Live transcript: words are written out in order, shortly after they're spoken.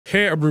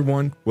Hey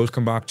everyone,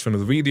 welcome back to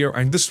another video,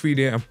 and this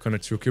video I'm gonna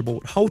talk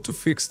about how to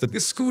fix the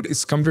Discord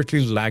is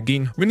completely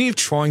lagging when you're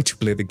trying to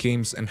play the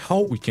games and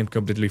how we can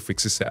completely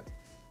fix this up.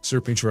 So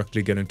let me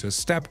directly get into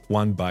step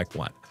one by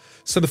one.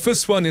 So the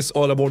first one is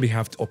all about you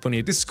have to open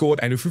your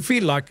Discord, and if you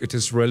feel like it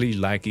is really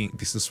lagging,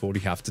 this is what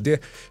you have to do.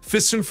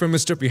 First and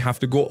foremost step, you have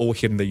to go over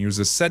here in the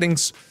user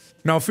settings.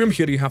 Now from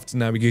here you have to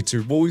navigate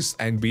to voice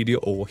and video.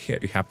 Over here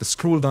you have to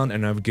scroll down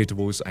and navigate to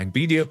voice and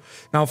video.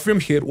 Now from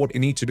here what you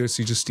need to do is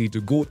you just need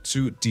to go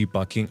to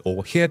debugging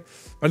over here.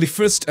 And the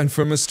first and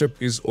foremost step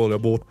is all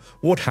about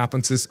what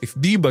happens is if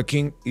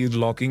debugging is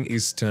logging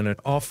is turned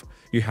off,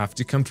 you have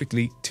to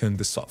completely turn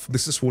this off.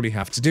 This is what you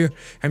have to do,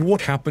 and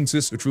what happens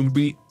is it will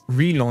be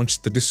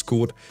relaunch the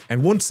Discord,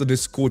 and once the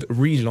Discord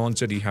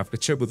relaunches, you have to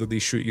check whether the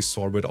issue is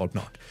solved or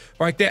not.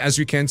 Right there, as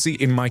you can see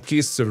in my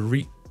case,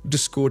 the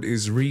Discord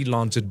is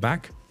relaunched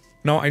back.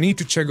 Now I need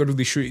to check out if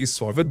the issue is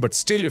solved, but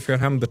still if you're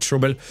having the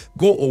trouble,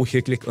 go over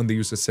here, click on the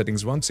user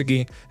settings once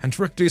again and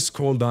directly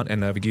scroll down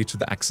and navigate to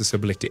the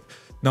accessibility.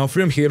 Now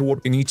from here what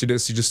you need to do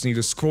is you just need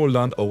to scroll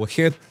down over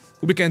here.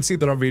 We can see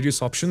there are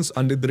various options.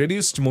 Under the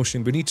reduced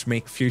motion we need to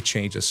make few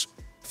changes.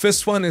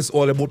 First one is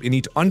all about you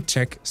need to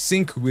uncheck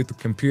sync with the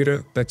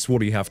computer. That's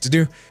what you have to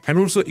do. And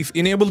also if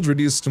enabled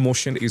reduced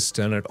motion is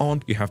turned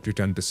on, you have to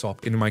turn this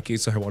off. In my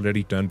case I have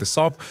already turned this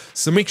off,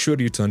 so make sure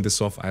you turn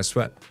this off as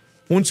well.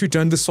 Once you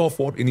turn this off,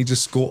 what you need to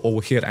just go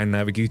over here and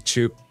navigate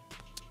to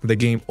the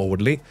game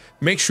overlay.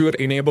 Make sure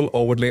enable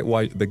overlay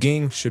while the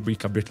game should be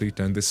completely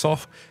turned this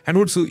off. And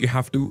also you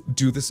have to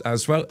do this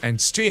as well. And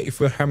stay if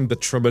you're having the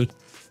trouble,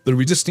 then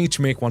we just need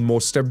to make one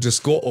more step.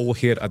 Just go over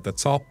here at the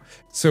top.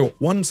 So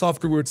once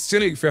afterwards,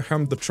 still if you're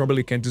having the trouble,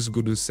 you can just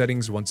go to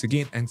settings once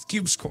again and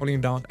keep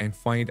scrolling down and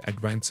find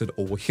advanced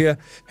over here.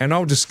 And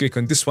now just click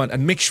on this one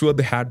and make sure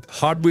the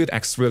hardware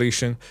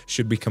acceleration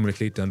should be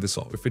completely turned this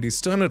off. If it is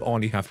turned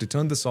on, you have to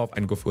turn this off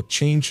and go for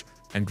change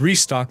and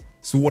restart.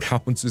 So what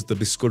happens is the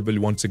Discord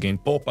will once again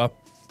pop up.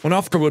 And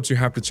afterwards, you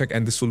have to check,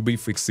 and this will be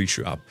fix the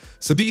issue up.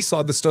 So these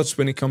are the steps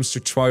when it comes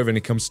to when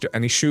it comes to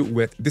an issue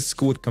with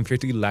Discord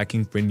completely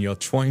lagging when you're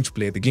trying to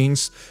play the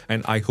games.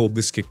 And I hope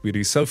this kit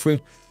video is helpful.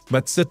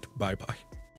 That's it. Bye bye.